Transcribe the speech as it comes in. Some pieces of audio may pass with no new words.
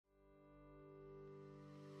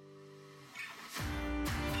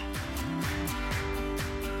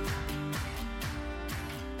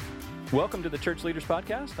Welcome to the Church Leaders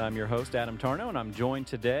Podcast. I'm your host, Adam Tarnow, and I'm joined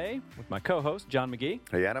today with my co-host, John McGee.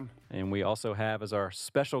 Hey, Adam. And we also have as our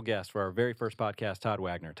special guest for our very first podcast, Todd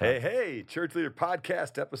Wagner. Todd. Hey, Church Leader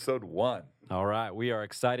Podcast, Episode 1. All right, we are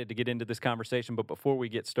excited to get into this conversation, but before we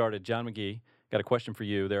get started, John McGee, got a question for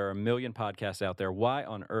you. There are a million podcasts out there. Why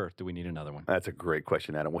on earth do we need another one? That's a great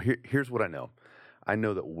question, Adam. Well, here's what I know. I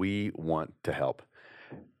know that we want to help.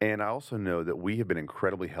 And I also know that we have been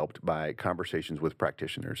incredibly helped by conversations with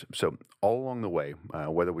practitioners. So all along the way,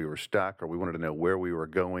 whether we were stuck or we wanted to know where we were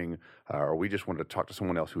going, or we just wanted to talk to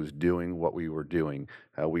someone else who was doing what we were doing,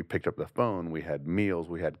 we picked up the phone, we had meals,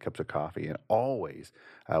 we had cups of coffee, and always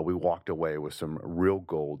we walked away with some real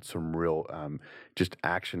gold, some real just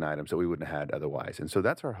action items that we wouldn't have had otherwise. And so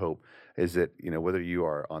that's our hope, is that, you know, whether you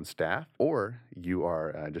are on staff or you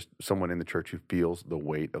are just someone in the church who feels the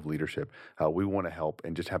weight of leadership, we want to help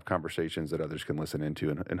and just have conversations that others can listen into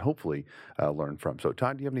and hopefully learn from. So,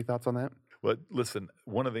 Todd, do you have any thoughts on that? Well, listen,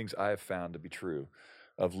 one of the things I have found to be true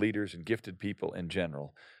of leaders and gifted people in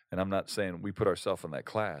general, and I'm not saying we put ourselves in that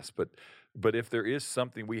class, but if there is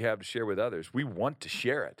something we have to share with others, we want to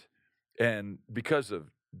share it. And because of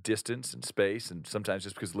distance and space, and sometimes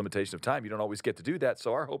just because of limitation of time, you don't always get to do that.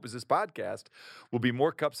 So our hope is this podcast will be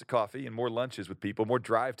more cups of coffee and more lunches with people, more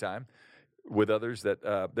drive time with others,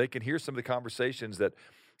 that they can hear some of the conversations that,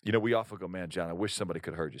 you know, we often go, man, John, I wish somebody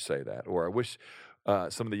could have heard you say that. Or I wish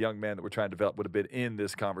some of the young men that we're trying to develop would have been in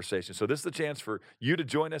this conversation. So this is the chance for you to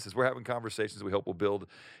join us as we're having conversations we hope will build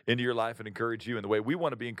into your life and encourage you in the way we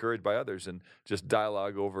want to be encouraged by others, and just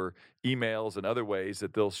dialogue over emails and other ways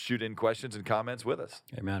that they'll shoot in questions and comments with us.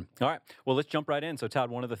 Amen. All right. Well, let's jump right in. So, Todd,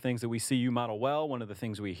 one of the things that we see you model well, one of the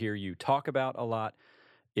things we hear you talk about a lot,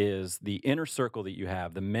 is the inner circle that you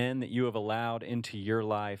have, the men that you have allowed into your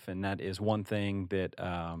life, and that is one thing that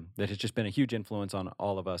that has just been a huge influence on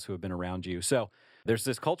all of us who have been around you. So there's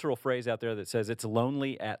this cultural phrase out there that says it's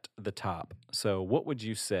lonely at the top. So what would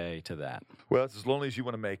you say to that? Well, it's as lonely as you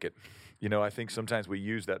want to make it. You know, I think sometimes we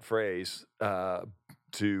use that phrase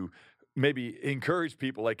to maybe encourage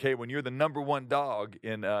people, like, hey, when you're the number one dog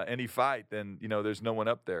in any fight, then, you know, there's no one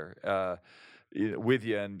up there with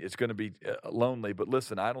you, and it's going to be lonely. But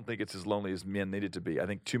listen, I don't think it's as lonely as men need it to be. I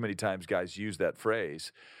think too many times guys use that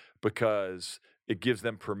phrase because it gives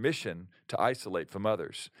them permission to isolate from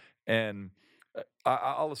others. And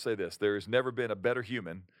I'll say this: there has never been a better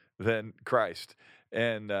human than Christ,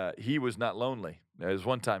 and he was not lonely. There was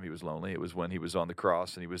one time he was lonely. It was when he was on the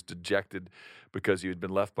cross, and he was dejected because he had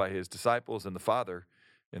been left by his disciples, and the Father,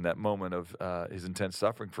 in that moment of his intense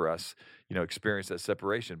suffering for us, you know, experienced that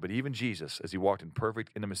separation. But even Jesus, as he walked in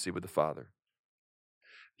perfect intimacy with the Father,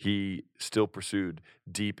 he still pursued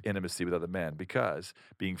deep intimacy with other men, because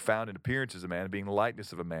being found in appearance as a man and being the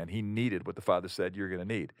likeness of a man, he needed what the Father said you're going to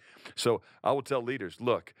need. So I will tell leaders,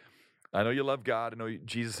 look, I know you love God. I know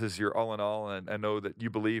Jesus is your all in all, and I know that you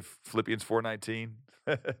believe Philippians 4:19,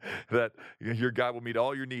 that your God will meet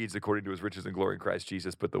all your needs according to his riches and glory in Christ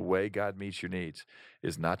Jesus. But the way God meets your needs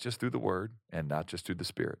is not just through the Word and not just through the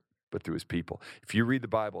Spirit, but through his people. If you read the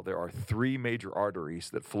Bible, there are 3 major arteries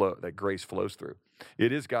that grace flows through.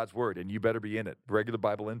 It is God's Word, and you better be in it. Regular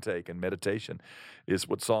Bible intake and meditation is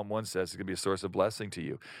what Psalm 1 says is going to be a source of blessing to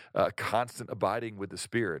you. Constant abiding with the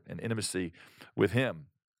Spirit and intimacy with him.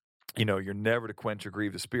 You know, you're never to quench or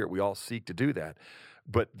grieve the Spirit. We all seek to do that.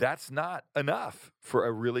 But that's not enough for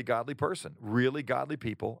a really godly person. Really godly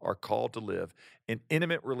people are called to live in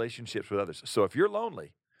intimate relationships with others. So if you're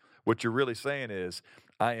lonely, what you're really saying is,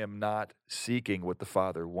 I am not seeking what the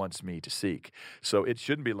Father wants me to seek. So it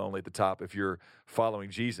shouldn't be lonely at the top if you're following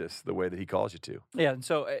Jesus the way that he calls you to. Yeah, and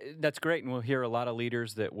so that's great, and we'll hear a lot of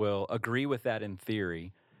leaders that will agree with that in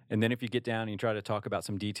theory. And then if you get down and you try to talk about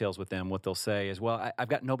some details with them, what they'll say is, well, I've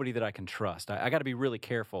got nobody that I can trust. I got to be really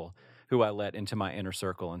careful who I let into my inner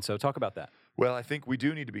circle. And so talk about that. Well, I think we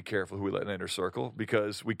do need to be careful who we let in inner circle,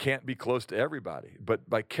 because we can't be close to everybody. But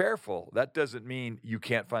by careful, that doesn't mean you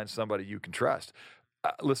can't find somebody you can trust.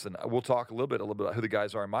 Listen, we'll talk a little bit about who the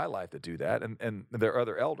guys are in my life that do that, and there are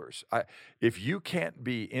other elders. If you can't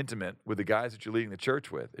be intimate with the guys that you're leading the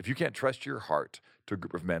church with, if you can't trust your heart to a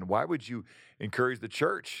group of men, why would you encourage the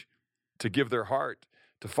church to give their heart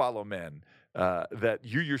to follow men that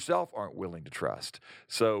you yourself aren't willing to trust?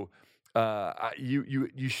 So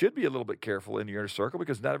you should be a little bit careful in your inner circle,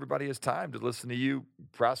 because not everybody has time to listen to you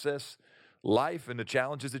process life and the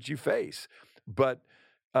challenges that you face. But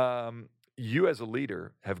you as a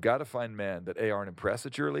leader have got to find men that aren't impressed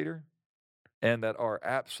that you're a leader, and that are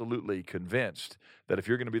absolutely convinced that if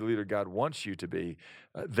you're going to be the leader God wants you to be,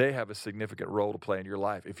 they have a significant role to play in your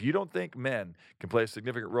life. If you don't think men can play a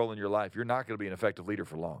significant role in your life, you're not going to be an effective leader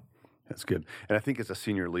for long. That's good. And I think as a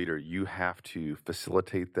senior leader, you have to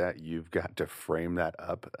facilitate that. You've got to frame that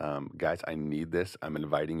up. Guys, I need this. I'm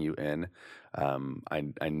inviting you in.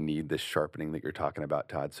 I need this sharpening that you're talking about,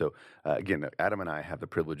 Todd. So, again, Adam and I have the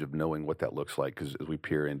privilege of knowing what that looks like as we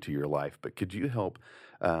peer into your life. But could you help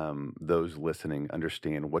those listening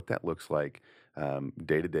understand what that looks like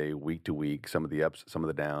day to day, week to week, some of the ups, some of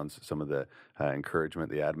the downs, some of the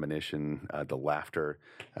encouragement, the admonition, the laughter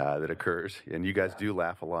that occurs? And you guys do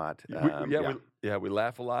laugh a lot. We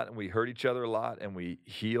laugh a lot, and we hurt each other a lot, and we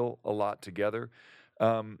heal a lot together.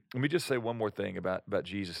 Let me just say one more thing about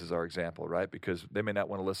Jesus as our example, right? Because they may not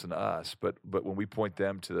want to listen to us, but when we point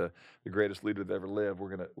them to the greatest leader that ever lived,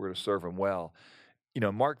 we're gonna serve him well.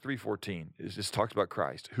 Mark 3:14 just talks about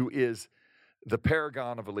Christ, who is the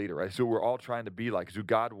paragon of a leader, right? So we're all trying to be like, who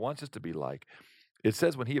God wants us to be like. It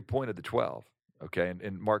says when he appointed the 12, okay,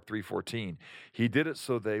 in Mark 3:14, he did it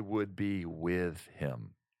so they would be with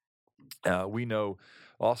him. We know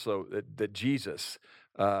also that Jesus,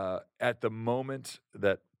 at the moment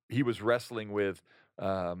that he was wrestling with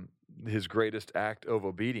his greatest act of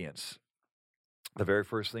obedience, the very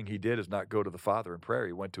first thing he did is not go to the Father in prayer.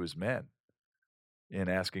 He went to his men in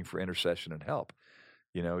asking for intercession and help.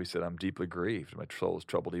 He said, I'm deeply grieved. My soul is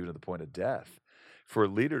troubled even to the point of death. For a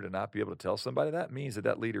leader to not be able to tell somebody that means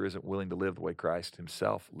that leader isn't willing to live the way Christ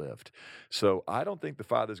himself lived. So I don't think the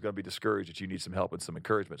Father's going to be discouraged that you need some help and some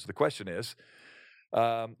encouragement. So the question is,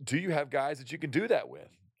 do you have guys that you can do that with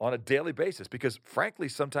on a daily basis? Because frankly,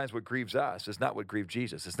 sometimes what grieves us is not what grieved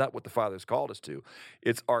Jesus. It's not what the Father's called us to.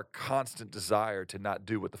 It's our constant desire to not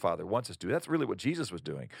do what the Father wants us to do. That's really what Jesus was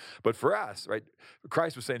doing. But for us, right,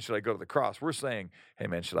 Christ was saying, should I go to the cross? We're saying, hey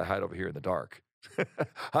man, should I hide over here in the dark?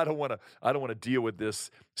 I don't want to deal with this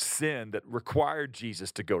sin that required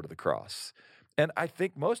Jesus to go to the cross. And I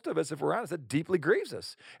think most of us, if we're honest, that deeply grieves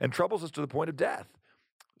us and troubles us to the point of death.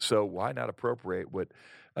 So why not appropriate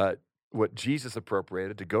what Jesus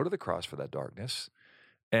appropriated to go to the cross for that darkness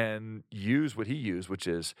and use what he used, which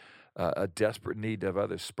is a desperate need to have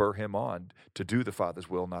others spur him on to do the Father's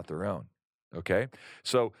will, not their own. Okay?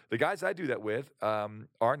 So the guys I do that with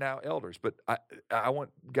are now elders, but I want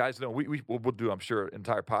guys to know, we'll do, I'm sure, an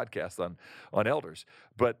entire podcast on elders,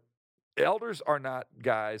 but elders are not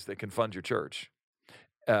guys that can fund your church.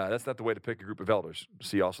 That's not the way to pick a group of elders.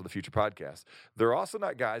 See also the future podcast. They're also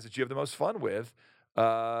not guys that you have the most fun with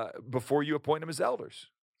before you appoint them as elders.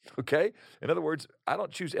 Okay? In other words, I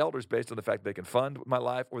don't choose elders based on the fact they can fund my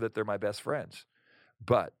life or that they're my best friends.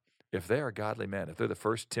 But if they are godly men, if they're the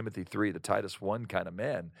 1 Timothy 3, the Titus 1 kind of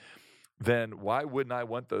men, then why wouldn't I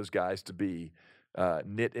want those guys to be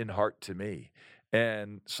knit in heart to me?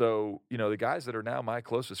 And so, the guys that are now my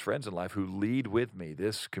closest friends in life who lead with me,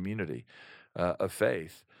 this community of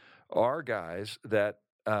faith, are guys that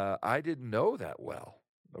I didn't know that well.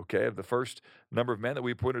 Okay, of the first number of men that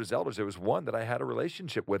we appointed as elders, there was one that I had a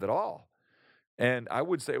relationship with at all. And I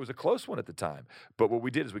would say it was a close one at the time. But what we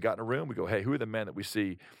did is we got in a room, we go, hey, who are the men that we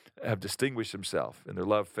see have distinguished themselves in their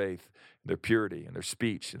love, faith, in their purity, in their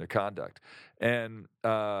speech, in their conduct, and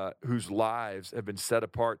whose lives have been set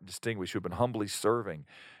apart and distinguished, who have been humbly serving,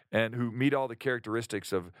 and who meet all the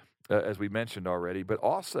characteristics of, as we mentioned already, but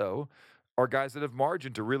also are guys that have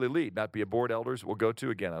margin to really lead, not be a board elders. We'll go to,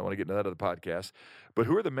 again, I don't want to get into that other podcast, but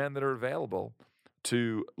who are the men that are available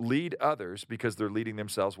to lead others because they're leading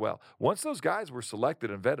themselves well? Once those guys were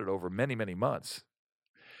selected and vetted over many, many months,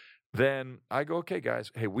 then I go, okay,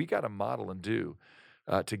 guys, hey, we got to model and do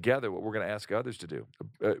together what we're going to ask others to do.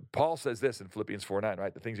 Paul says this in Philippians 4:9,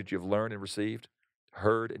 right? The things that you have learned and received,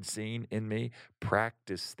 heard and seen in me,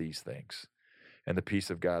 practice these things, and the peace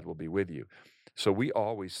of God will be with you. So we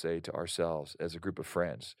always say to ourselves as a group of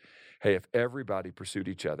friends, hey, if everybody pursued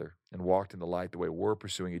each other and walked in the light the way we're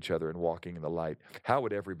pursuing each other and walking in the light, how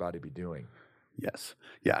would everybody be doing? Yes.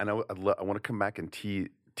 Yeah, and I want to come back and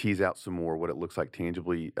tease out some more what it looks like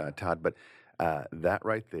tangibly, Todd, but that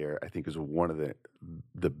right there, I think, is one of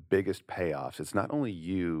the biggest payoffs. It's not only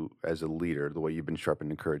you as a leader, the way you've been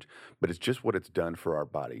sharpened and encouraged, but it's just what it's done for our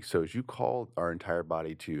body. So as you call our entire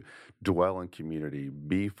body to dwell in community,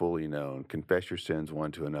 be fully known, confess your sins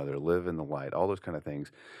one to another, live in the light, all those kind of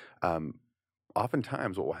things,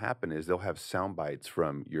 oftentimes what will happen is they'll have sound bites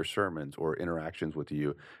from your sermons or interactions with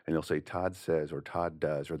you, and they'll say, Todd says, or Todd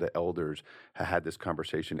does, or the elders had this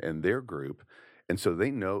conversation in their group. And so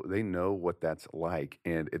they know what that's like,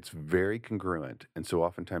 and it's very congruent. And so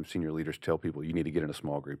oftentimes senior leaders tell people, you need to get in a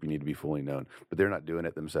small group, you need to be fully known, but they're not doing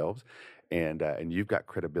it themselves. and you've got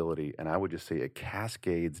credibility, and I would just say it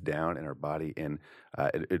cascades down in our body, and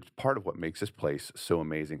it's part of what makes this place so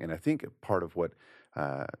amazing. And I think part of what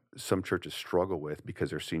some churches struggle with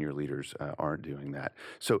because their senior leaders aren't doing that.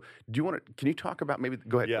 So, do you want to? Can you talk about maybe?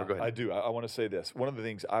 Go ahead. Yeah, Go ahead. I do. I want to say this. One of the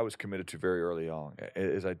things I was committed to very early on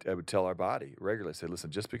is I would tell our body regularly, I said, listen,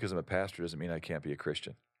 just because I'm a pastor doesn't mean I can't be a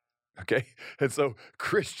Christian. Okay? And so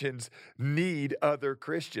Christians need other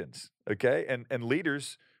Christians. Okay? And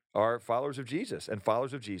leaders are followers of Jesus. And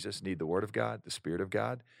followers of Jesus need the Word of God, the Spirit of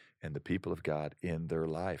God, and the people of God in their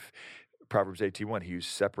life. Proverbs 18:1, he who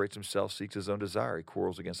separates himself seeks his own desire. He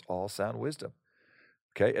quarrels against all sound wisdom.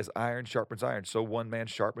 Okay, as iron sharpens iron, so one man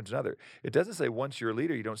sharpens another. It doesn't say once you're a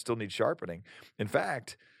leader, you don't still need sharpening. In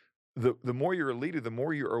fact, the more you're a leader, the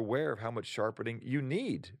more you're aware of how much sharpening you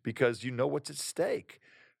need because you know what's at stake.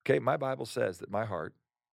 Okay, my Bible says that my heart,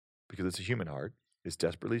 because it's a human heart, is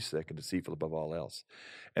desperately sick and deceitful above all else.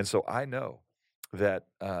 And so I know that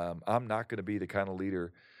I'm not going to be the kind of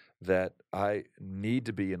leader that I need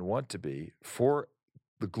to be and want to be for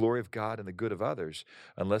the glory of God and the good of others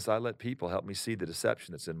unless I let people help me see the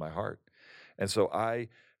deception that's in my heart. And so I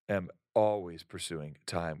am always pursuing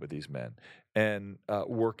time with these men and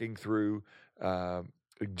working through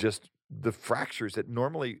just the fractures that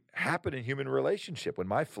normally happen in human relationship. When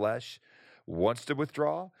my flesh wants to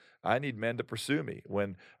withdraw, I need men to pursue me.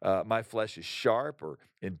 When my flesh is sharp or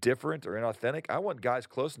indifferent or inauthentic, I want guys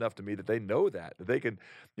close enough to me that they know that they can,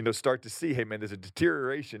 start to see, hey, man, there's a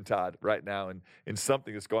deterioration, Todd, right now in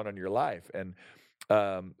something that's going on in your life. And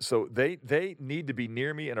so they need to be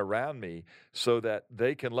near me and around me so that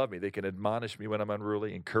they can love me. They can admonish me when I'm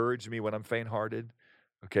unruly, encourage me when I'm faint-hearted,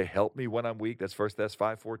 okay, help me when I'm weak. That's 1 Thess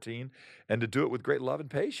 5:14, and to do it with great love and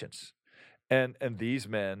patience. And these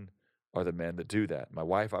men are the men that do that. My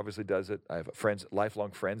wife obviously does it. I have friends,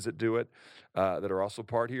 lifelong friends that do it, that are also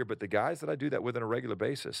part here. But the guys that I do that with on a regular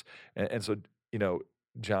basis, and so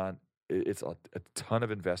John, it's a ton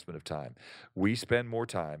of investment of time. We spend more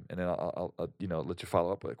time, and then I'll let you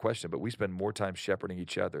follow up with a question. But we spend more time shepherding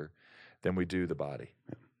each other than we do the body.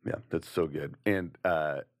 Yeah, that's so good. And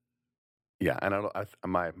yeah, and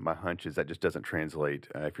my hunch is that just doesn't translate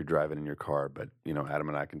if you're driving in your car. But Adam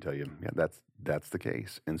and I can tell you, yeah, that's the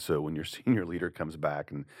case. And so when your senior leader comes back,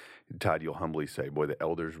 and Todd, you'll humbly say, "Boy, the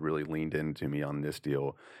elders really leaned into me on this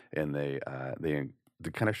deal, and they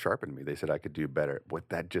kind of sharpened me. They said I could do better." Boy,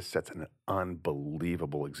 that just sets an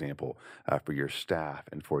unbelievable example for your staff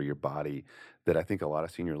and for your body. That I think a lot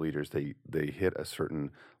of senior leaders they hit a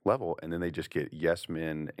certain level, and then they just get yes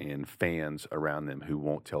men and fans around them who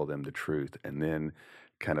won't tell them the truth, and then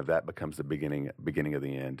kind of that becomes the beginning of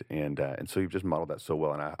the end. And so you've just modeled that so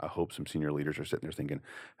well, and I hope some senior leaders are sitting there thinking,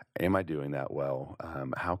 "Am I doing that well?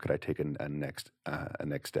 How could I take a next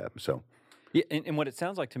step?" So. Yeah, and what it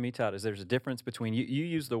sounds like to me, Todd, is there's a difference between you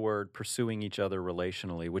use the word pursuing each other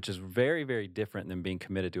relationally, which is very, very different than being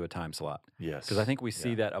committed to a time slot. Yes. Because I think we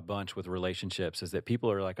see that a bunch with relationships is that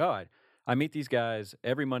people are like, oh, I meet these guys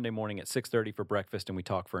every Monday morning at 6:30 for breakfast and we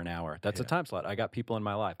talk for an hour. That's a time slot. I got people in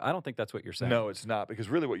my life. I don't think that's what you're saying. No, it's not. Because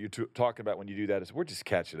really what you're talking about when you do that is we're just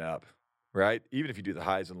catching up. Right? Even if you do the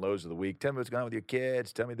highs and lows of the week, tell me what's going on with your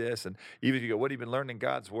kids, tell me this. And even if you go, what have you been learning in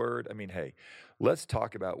God's word? I mean, hey, let's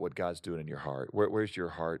talk about what God's doing in your heart. Where's your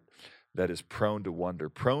heart that is prone to wonder,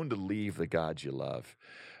 prone to leave the God you love?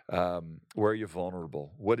 Where are you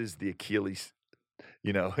vulnerable? What is the Achilles,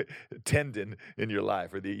 tendon in your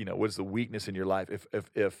life? Or what is the weakness in your life?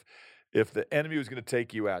 If the enemy was going to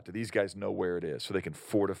take you out, do these guys know where it is so they can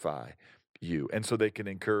fortify you and so they can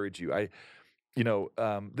encourage you?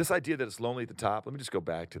 This idea that it's lonely at the top, let me just go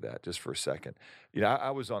back to that just for a second. I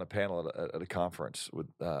was on a panel at a conference with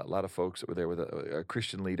a lot of folks that were there with a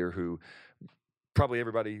Christian leader who probably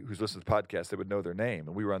everybody who's listened to the podcast, they would know their name.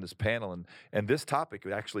 And we were on this panel, and this topic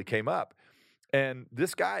actually came up. And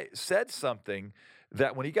this guy said something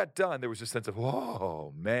that when he got done, there was a sense of,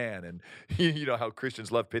 whoa, man. And you know how Christians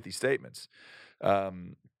love pithy statements.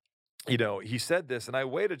 He said this, and I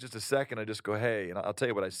waited just a second. I just go, hey, and I'll tell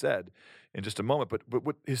you what I said in just a moment. But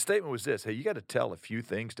what his statement was this: hey, you got to tell a few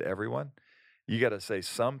things to everyone. You got to say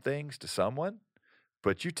some things to someone,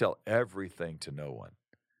 but you tell everything to no one.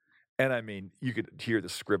 And I mean, you could hear the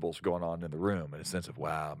scribbles going on in the room in a sense of,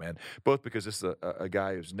 wow, man. Both because this is a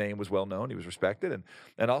guy whose name was well known, he was respected,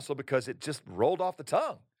 and also because it just rolled off the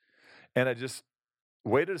tongue. And I just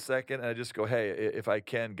waited a second, and I just go, hey, if I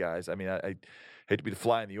can, guys, I mean, I hate to be the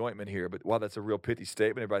fly in the ointment here, but while that's a real pithy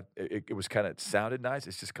statement, it was kind of sounded nice.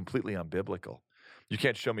 It's just completely unbiblical. You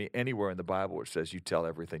can't show me anywhere in the Bible where it says you tell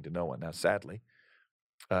everything to no one. Now, sadly,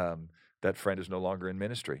 that friend is no longer in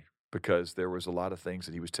ministry because there was a lot of things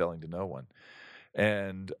that he was telling to no one.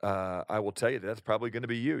 And I will tell you that's probably going to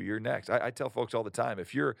be you. You're next. I tell folks all the time,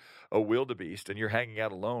 if you're a wildebeest and you're hanging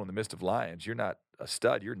out alone in the midst of lions, you're not a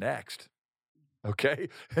stud. You're next. Okay,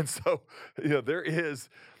 and so there is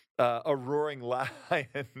a roaring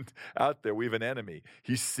lion out there. We have an enemy.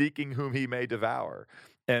 He's seeking whom he may devour,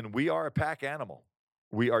 and we are a pack animal.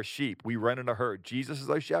 We are sheep. We run in a herd. Jesus is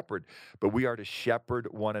our shepherd, but we are to shepherd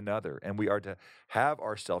one another, and we are to have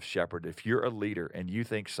ourselves shepherded. If you're a leader and you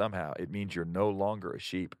think somehow it means you're no longer a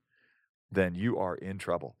sheep, then you are in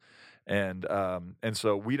trouble. And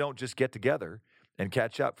so we don't just get together and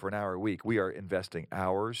catch up for an hour a week. We are investing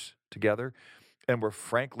hours together, and we're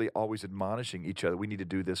frankly always admonishing each other. We need to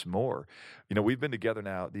do this more. We've been together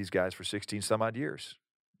now, these guys, for 16 some odd years.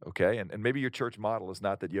 Okay, and maybe your church model is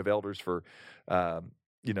not that you have elders for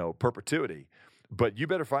perpetuity, but you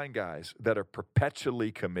better find guys that are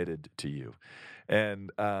perpetually committed to you,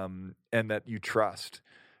 and that you trust.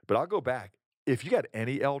 But I'll go back. If you got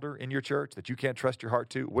any elder in your church that you can't trust your heart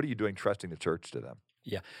to, what are you doing trusting the church to them?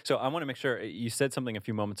 Yeah. So I want to make sure, you said something a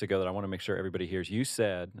few moments ago that I want to make sure everybody hears. You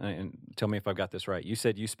said, and tell me if I've got this right, you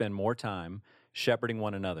said you spend more time shepherding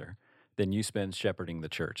one another than you spend shepherding the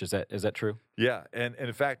church. Is that true? Yeah, and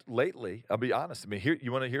in fact, lately, I'll be honest. I mean, here,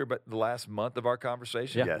 you want to hear about the last month of our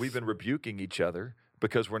conversation? Yeah. Yes. We've been rebuking each other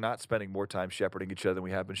because we're not spending more time shepherding each other than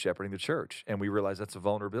we have been shepherding the church, and we realize that's a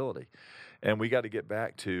vulnerability, and we got to get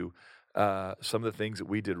back to some of the things that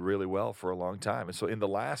we did really well for a long time. And so, in the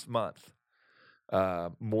last month,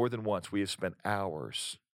 more than once, we have spent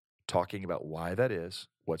hours talking about why that is,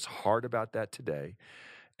 what's hard about that today.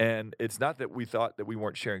 And it's not that we thought that we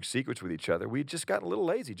weren't sharing secrets with each other. We just got a little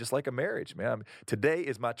lazy, just like a marriage, man. Today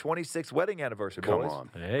is my 26th wedding anniversary, Come boys. on.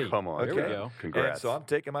 Hey, Come on. there we go. Congrats. And so I'm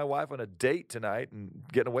taking my wife on a date tonight and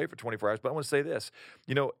getting away for 24 hours. But I want to say this.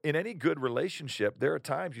 In any good relationship, there are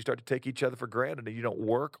times you start to take each other for granted and you don't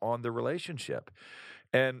work on the relationship.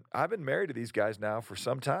 And I've been married to these guys now for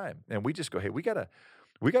some time. And we just go, hey, we gotta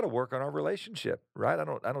work on our relationship, right? I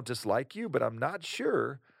don't dislike you, but I'm not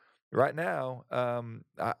sure right now,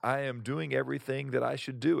 I am doing everything that I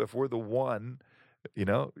should do if we're the one,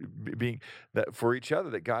 being that for each other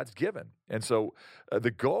that God's given. And so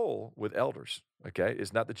the goal with elders, okay,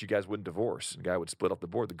 is not that you guys wouldn't divorce and a guy would split off the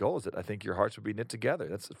board. The goal is that I think your hearts would be knit together.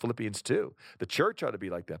 That's Philippians 2. The church ought to be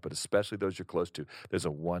like that, but especially those you're close to. There's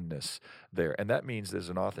a oneness there, and that means there's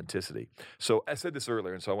an authenticity. So I said this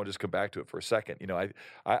earlier, and so I want to just come back to it for a second.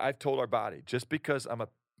 I've told our body, just because I'm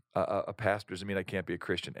a pastor doesn't mean I can't be a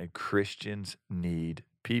Christian, and Christians need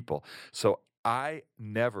people. So I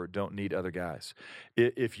never don't need other guys.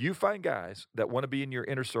 If you find guys that want to be in your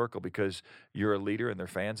inner circle because you're a leader and they're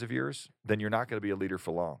fans of yours, then you're not going to be a leader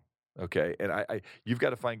for long. Okay, and you've got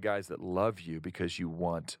to find guys that love you because you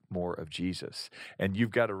want more of Jesus, and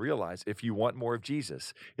you've got to realize if you want more of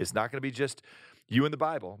Jesus, it's not going to be just you and the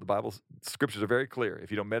Bible. The Bible's scriptures are very clear.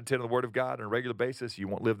 If you don't meditate on the Word of God on a regular basis, you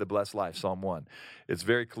won't live the blessed life. Psalm 1. It's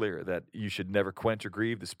very clear that you should never quench or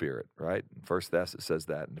grieve the Spirit, right? In 1 Thess it says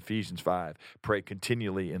that. In Ephesians 5, pray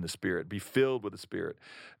continually in the Spirit. Be filled with the Spirit.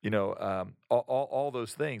 All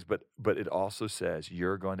those things. But it also says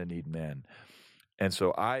you're going to need men. And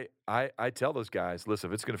so I tell those guys, listen,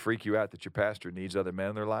 if it's going to freak you out that your pastor needs other men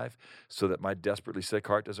in their life so that my desperately sick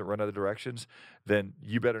heart doesn't run other directions, then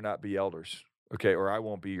you better not be elders. Okay, or I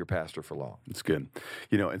won't be your pastor for long. It's good.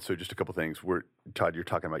 And so just a couple things. Todd, you're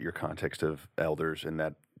talking about your context of elders, and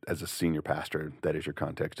that as a senior pastor, that is your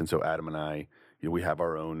context. And so Adam and I, we have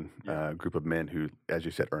our own group of men who, as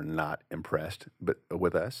you said, are not impressed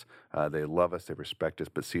with us. They love us, they respect us,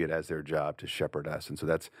 but see it as their job to shepherd us. And so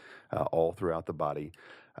that's all throughout the body,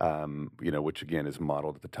 which again is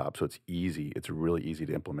modeled at the top. So it's easy. It's really easy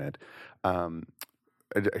to implement.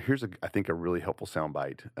 Here's, I think, a really helpful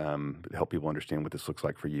soundbite to help people understand what this looks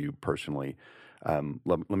like for you personally.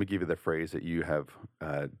 Let me give you the phrase that you have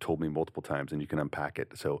told me multiple times, and you can unpack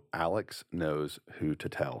it. So Alex knows who to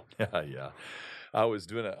tell. Yeah. I was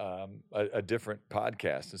doing a different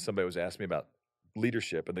podcast, and somebody was asking me about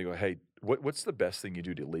leadership, and they go, hey, what's the best thing you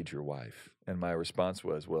do to lead your wife? And my response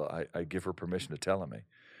was, well, I give her permission to tell me.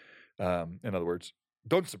 In other words,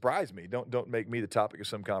 don't surprise me. Don't make me the topic of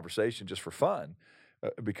some conversation just for fun.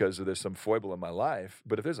 Because there's some foible in my life.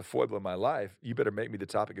 But if there's a foible in my life, you better make me the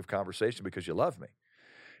topic of conversation because you love me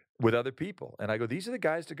with other people. And I go, these are the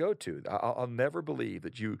guys to go to. I'll never believe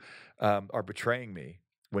that you are betraying me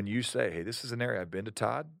when you say, hey, this is an area I've been to,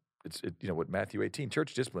 Todd. It's what Matthew 18,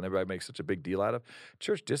 church discipline, everybody makes such a big deal out of.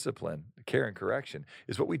 Church discipline, care and correction,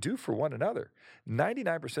 is what we do for one another.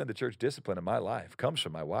 99% of the church discipline in my life comes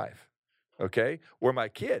from my wife, okay? Or my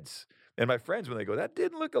kids and my friends when they go, that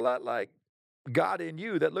didn't look a lot like God in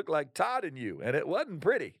you, that looked like Todd in you, and it wasn't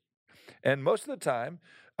pretty. And most of the time,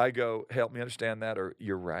 I go, help me understand that, or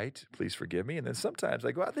you're right, please forgive me. And then sometimes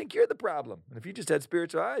I go, I think you're the problem. And if you just had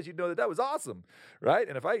spiritual eyes, you'd know that that was awesome, right?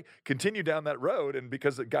 And if I continue down that road, and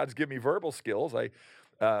because God's given me verbal skills, I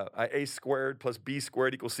A squared plus B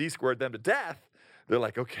squared equals C squared them to death. They're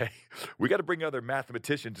like, okay, we got to bring other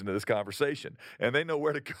mathematicians into this conversation, and they know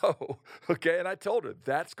where to go, okay? And I told her,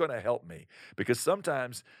 that's going to help me, because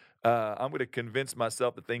sometimes I'm going to convince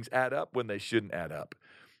myself that things add up when they shouldn't add up.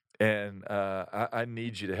 And I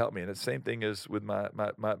need you to help me. And the same thing is with my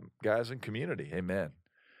guys in community. Amen.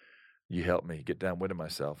 You help me get downwind of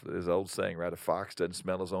myself. There's an old saying, right? A fox doesn't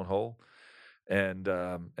smell his own hole. And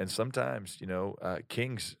sometimes,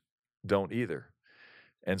 kings don't either.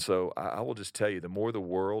 And so I will just tell you, the more the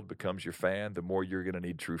world becomes your fan, the more you're going to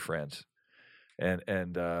need true friends. And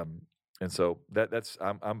so that's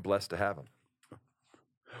I'm blessed to have them.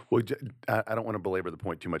 Well, I don't want to belabor the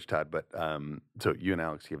point too much, Todd, but so you and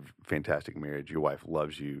Alex, you have a fantastic marriage. Your wife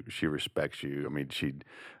loves you. She respects you. I mean,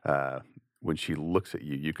 when she looks at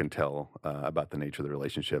you, you can tell about the nature of the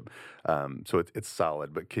relationship. So it's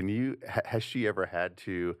solid. But has she ever had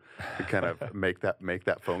to kind of make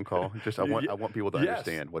that phone call? Just I want people to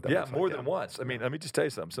understand what that looks like. More than once. I mean, let me just tell you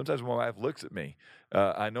something. Sometimes when my wife looks at me,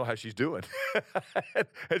 I know how she's doing.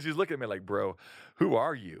 And she's looking at me like, bro, who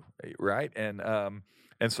are you? Right?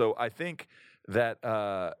 And so I think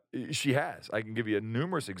that she has. I can give you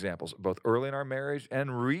numerous examples, both early in our marriage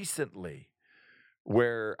and recently,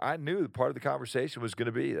 where I knew part of the conversation was going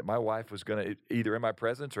to be that my wife was going to, either in my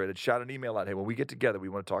presence or had shot an email out, hey, when we get together, we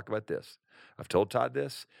want to talk about this. I've told Todd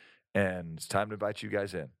this, and it's time to invite you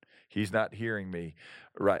guys in. He's not hearing me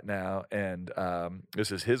right now, and this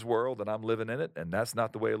is his world, and I'm living in it, and that's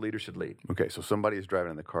not the way a leader should lead. Okay, so somebody is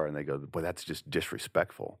driving in the car, and they go, boy, that's just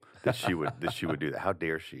disrespectful that she would do that. How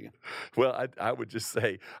dare she? Well, I would just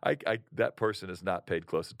say that person has not paid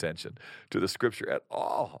close attention to the Scripture at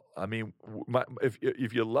all. I mean,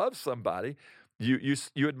 if you love somebody, you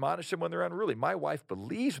admonish them when they're unruly. My wife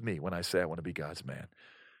believes me when I say I want to be God's man.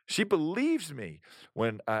 She believes me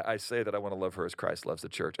when I say that I want to love her as Christ loves the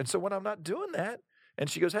church. And so when I'm not doing that, and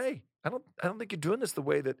she goes, hey, I don't think you're doing this the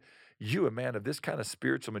way that you, a man of this kind of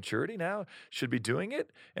spiritual maturity now, should be doing it.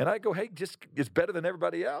 And I go, hey, it's better than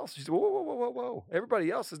everybody else. She said, whoa.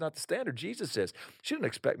 Everybody else is not the standard. Jesus says, she didn't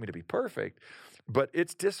expect me to be perfect. But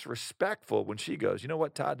it's disrespectful when she goes, you know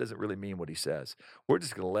what, Todd doesn't really mean what he says. We're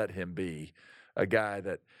just going to let him be a guy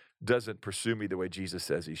that doesn't pursue me the way Jesus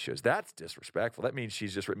says he should. That's disrespectful. That means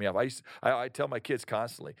she's just written me off. I tell my kids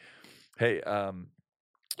constantly, hey,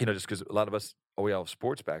 just because a lot of us, we all have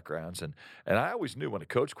sports backgrounds, and I always knew when a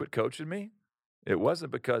coach quit coaching me, it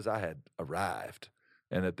wasn't because I had arrived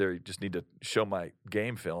and that they just need to show my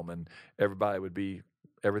game film and everybody would be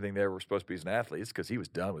everything they were supposed to be as an athlete. It's because he was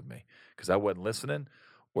done with me, because I wasn't listening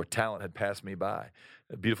or talent had passed me by.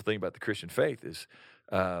 The beautiful thing about the Christian faith is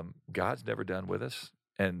God's never done with us.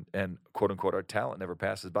 And quote unquote, our talent never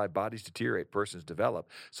passes by. Bodies deteriorate, persons develop.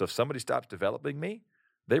 So if somebody stops developing me,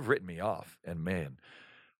 they've written me off. And man,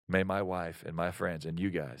 may my wife and my friends and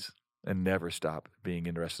you guys and never stop being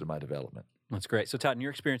interested in my development. That's great. So Todd, in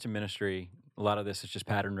your experience in ministry, a lot of this is just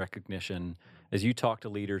pattern recognition. As you talk to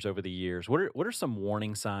leaders over the years, what are some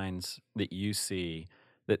warning signs that you see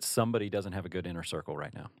that somebody doesn't have a good inner circle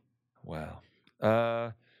right now? Wow.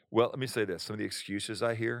 Well, let me say this. Some of the excuses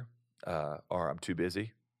I hear are I'm too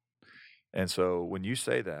busy. And so when you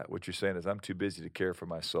say that, what you're saying is I'm too busy to care for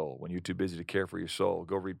my soul. When you're too busy to care for your soul,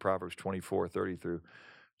 go read Proverbs 24:30 through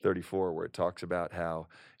 34, where it talks about how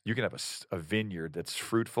you can have a vineyard that's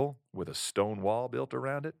fruitful with a stone wall built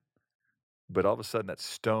around it, but all of a sudden that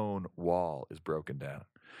stone wall is broken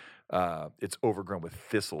down. It's overgrown with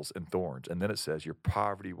thistles and thorns. And then it says your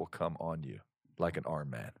poverty will come on you like an armed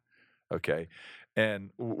man. Okay? And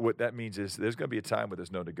what that means is there's going to be a time where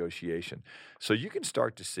there's no negotiation. So you can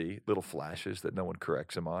start to see little flashes that no one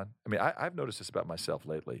corrects them on. I mean, I've noticed this about myself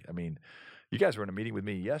lately. I mean, you guys were in a meeting with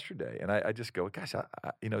me yesterday, and I just go, gosh,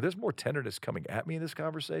 there's more tenderness coming at me in this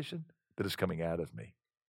conversation than is coming out of me.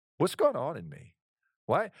 What's going on in me?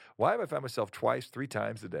 Why have I found myself 3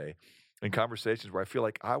 times a day in conversations where I feel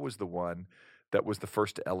like I was the one that was the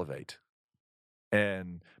first to elevate,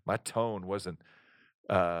 and my tone wasn't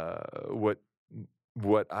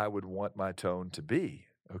what I would want my tone to be,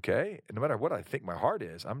 okay? And no matter what I think my heart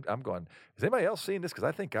is, I'm going, is anybody else seeing this? Because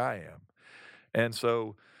I think I am. And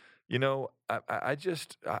so,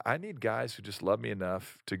 I need guys who just love me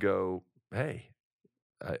enough to go, hey,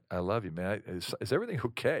 I love you, man. Is everything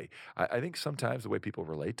okay? I think sometimes the way people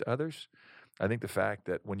relate to others, I think the fact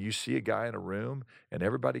that when you see a guy in a room and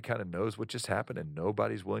everybody kind of knows what just happened and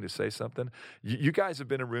nobody's willing to say something, you guys have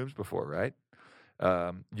been in rooms before, right?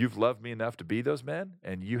 You've loved me enough to be those men,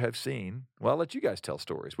 and you have seen, well, I'll let you guys tell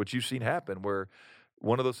stories, what you've seen happen where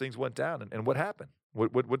one of those things went down, and what happened?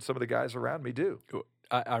 What some of the guys around me do?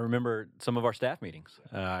 I remember some of our staff meetings.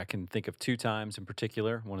 I can think of 2 times in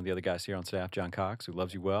particular. One of the other guys here on staff, John Cox, who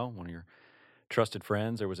loves you well, one of your trusted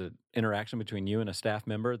friends. There was an interaction between you and a staff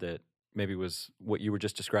member that maybe was what you were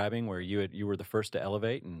just describing, where you were the first to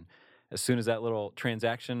elevate. And as soon as that little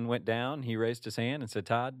transaction went down, he raised his hand and said,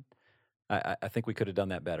 "Todd, I think we could have done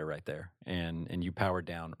that better right there." And you powered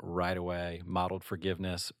down right away, modeled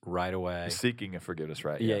forgiveness right away. Seeking of forgiveness,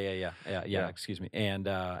 right? Yeah. Excuse me. And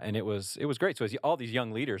it was great. So as all these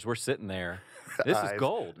young leaders, we're sitting there. This is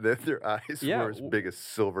gold. Their eyes were as big as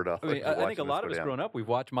silver dollars. I think a lot of us growing up, we've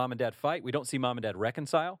watched mom and dad fight. We don't see mom and dad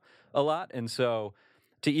reconcile a lot, and so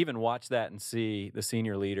to even watch that and see the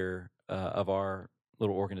senior leader of our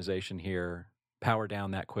little organization here power down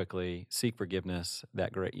that quickly, seek forgiveness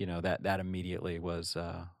that great, that immediately was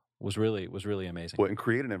really amazing. Well, and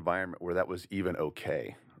create an environment where that was even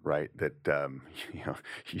okay, right? That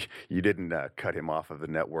you didn't cut him off of the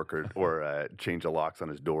network or change the locks on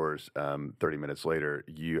his doors. 30 minutes later,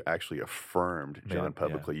 you actually affirmed John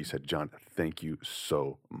publicly. You said, "John, thank you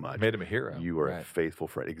so much." Made him a hero. You were a faithful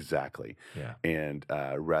friend, exactly. Yeah. And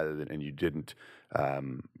you didn't.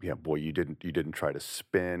 You didn't try to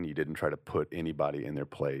spin. You didn't try to put anybody in their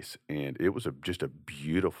place, and it was just a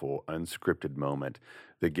beautiful, unscripted moment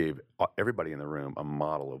that gave everybody in the room a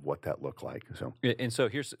model of what that looked like. So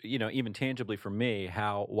here's, even tangibly for me,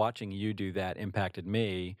 how watching you do that impacted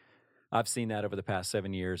me. I've seen that over the past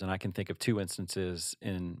 7 years, and I can think of 2 instances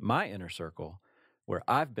in my inner circle where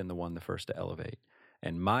I've been the first to elevate,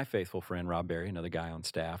 and my faithful friend Rob Berry, another guy on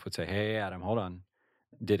staff, would say, "Hey, Adam, hold on."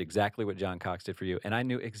 Did exactly what John Cox did for you. And I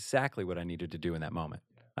knew exactly what I needed to do in that moment.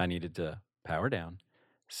 I needed to power down,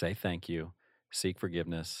 say thank you, seek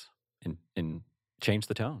forgiveness, and change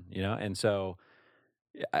the tone, And so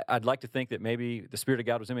I'd like to think that maybe the Spirit of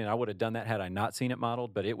God was in me, and I would have done that had I not seen it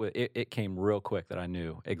modeled, but it came real quick that I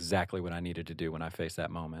knew exactly what I needed to do when I faced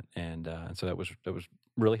that moment. And so that was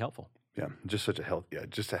really helpful. Yeah, just such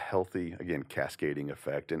a healthy, again, cascading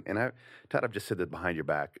effect. And Todd, I've just said that behind your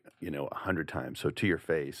back, 100 times. So to your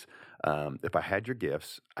face, if I had your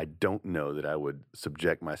gifts, I don't know that I would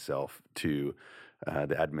subject myself to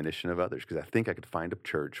the admonition of others, because I think I could find a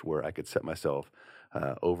church where I could set myself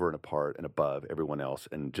over and apart and above everyone else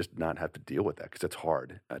and just not have to deal with that, because it's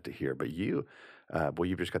hard to hear. But you've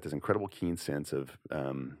just got this incredible keen sense of,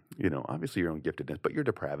 obviously your own giftedness, but your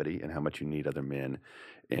depravity and how much you need other men,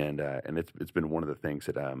 and it's been one of the things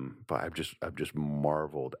that I've just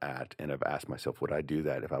marveled at, and I've asked myself, would I do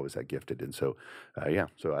that if I was that gifted? And so,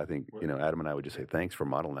 so I think Adam and I would just say thanks for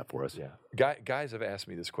modeling that for us. Yeah, guys have asked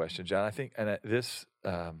me this question, John. I think, and this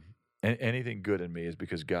anything good in me is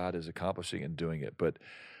because God is accomplishing and doing it, but.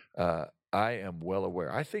 I am well aware.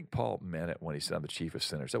 I think Paul meant it when he said, "I'm the chief of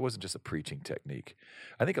sinners." That wasn't just a preaching technique.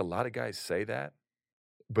 I think a lot of guys say that,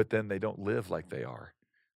 but then they don't live like they are.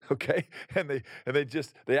 Okay? And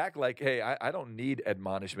they act like, "Hey, I don't need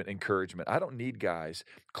admonishment, encouragement. I don't need guys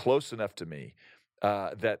close enough to me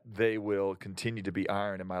that they will continue to be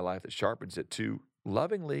iron in my life that sharpens it to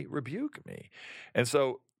lovingly rebuke me." And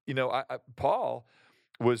so, Paul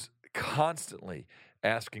was constantly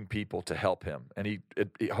asking people to help him. And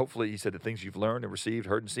hopefully he said, "The things you've learned and received,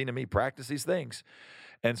 heard and seen in me, practice these things."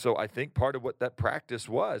 And so I think part of what that practice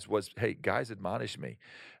was, "Hey, guys, admonish me."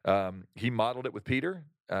 He modeled it with Peter.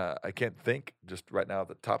 I can't think just right now at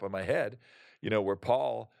the top of my head, where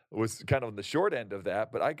Paul was kind of on the short end of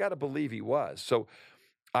that, but I got to believe he was. So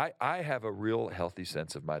I have a real healthy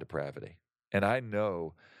sense of my depravity. And I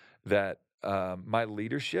know that my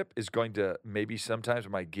leadership is going to, maybe sometimes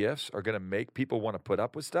my gifts are going to make people want to put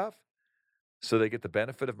up with stuff so they get the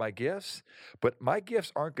benefit of my gifts. But my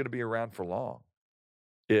gifts aren't going to be around for long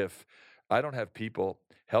if I don't have people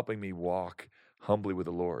helping me walk humbly with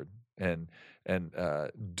the Lord and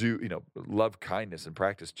do, love kindness and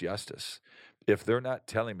practice justice. If they're not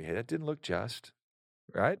telling me, "Hey, that didn't look just,"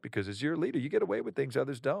 right? Because as your leader, you get away with things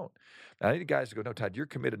others don't. And I need guys to go, "No, Todd, you're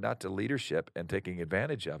committed not to leadership and taking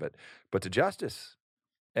advantage of it, but to justice."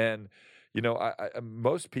 And,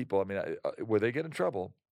 most people, where they get in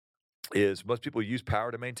trouble is most people use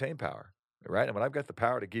power to maintain power, right? And when I've got the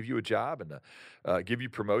power to give you a job and give you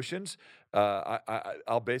promotions,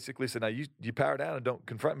 I'll basically say, "Now you power down and don't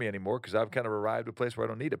confront me anymore, because I've kind of arrived at a place where I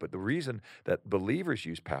don't need it." But the reason that believers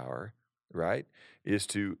use power, right, is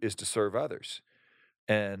to serve others.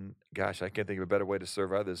 And gosh, I can't think of a better way to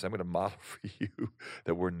serve others. I'm going to model for you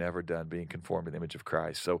that we're never done being conformed to the image of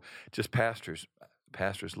Christ. So just pastors,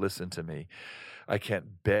 listen to me. I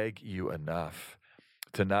can't beg you enough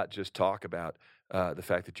to not just talk about the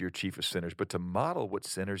fact that you're chief of sinners, but to model what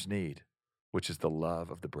sinners need, which is the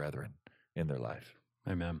love of the brethren in their life.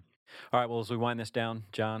 Amen. All right, well, as we wind this down,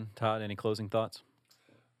 John, Todd, any closing thoughts?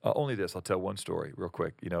 Only this. I'll tell one story real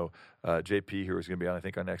quick. JP here is going to be on, I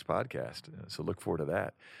think, our next podcast, so look forward to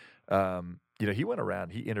that. He went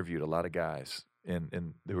around, he interviewed a lot of guys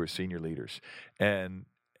who were senior leaders, and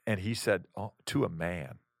he said to a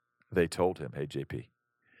man, they told him, hey, JP,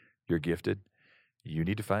 you're gifted. You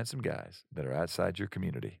need to find some guys that are outside your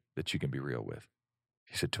community that you can be real with.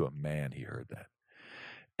 He said to a man, he heard that.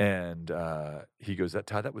 And he goes,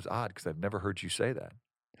 Todd, that was odd because I've never heard you say that.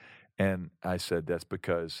 And I said, that's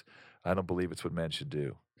because I don't believe it's what men should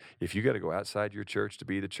do. If you got to go outside your church to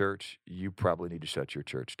be the church, you probably need to shut your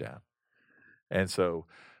church down. And so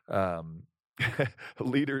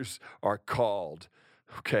leaders are called,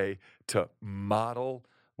 to model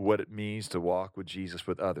what it means to walk with Jesus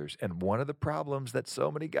with others. And one of the problems that so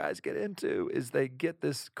many guys get into is they get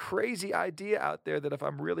this crazy idea out there that if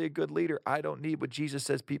I'm really a good leader, I don't need what Jesus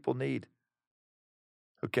says people need.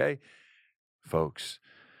 Okay? Folks,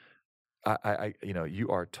 you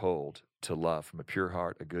are told to love from a pure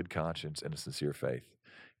heart, a good conscience, and a sincere faith.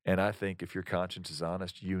 And I think if your conscience is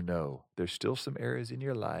honest, there's still some areas in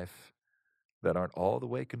your life that aren't all the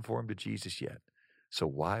way conformed to Jesus yet. So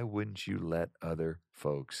why wouldn't you let other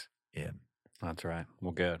folks in? That's right.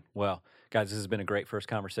 Well, good. Well, guys, this has been a great first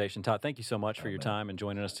conversation. Todd, thank you so much for your time and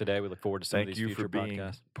joining us today. We look forward to some of these future podcasts. Thank you for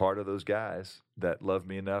being part of those guys that love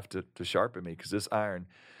me enough to sharpen me, because this iron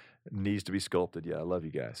needs to be sculpted. Yeah, I love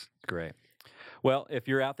you guys. Great. Well, if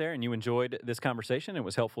you're out there and you enjoyed this conversation, it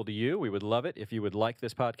was helpful to you, we would love it if you would like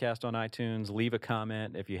this podcast on iTunes, leave a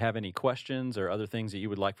comment. If you have any questions or other things that you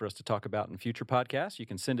would like for us to talk about in future podcasts, you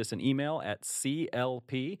can send us an email at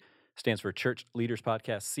CLP, stands for Church Leaders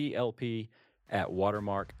Podcast,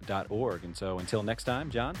 CLP@watermark.org. And so until next time,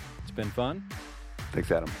 John, it's been fun. Thanks,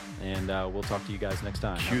 Adam. And we'll talk to you guys next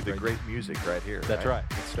time. Cue the great music right here. That's right.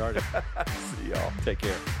 Get started. See y'all. Take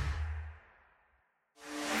care.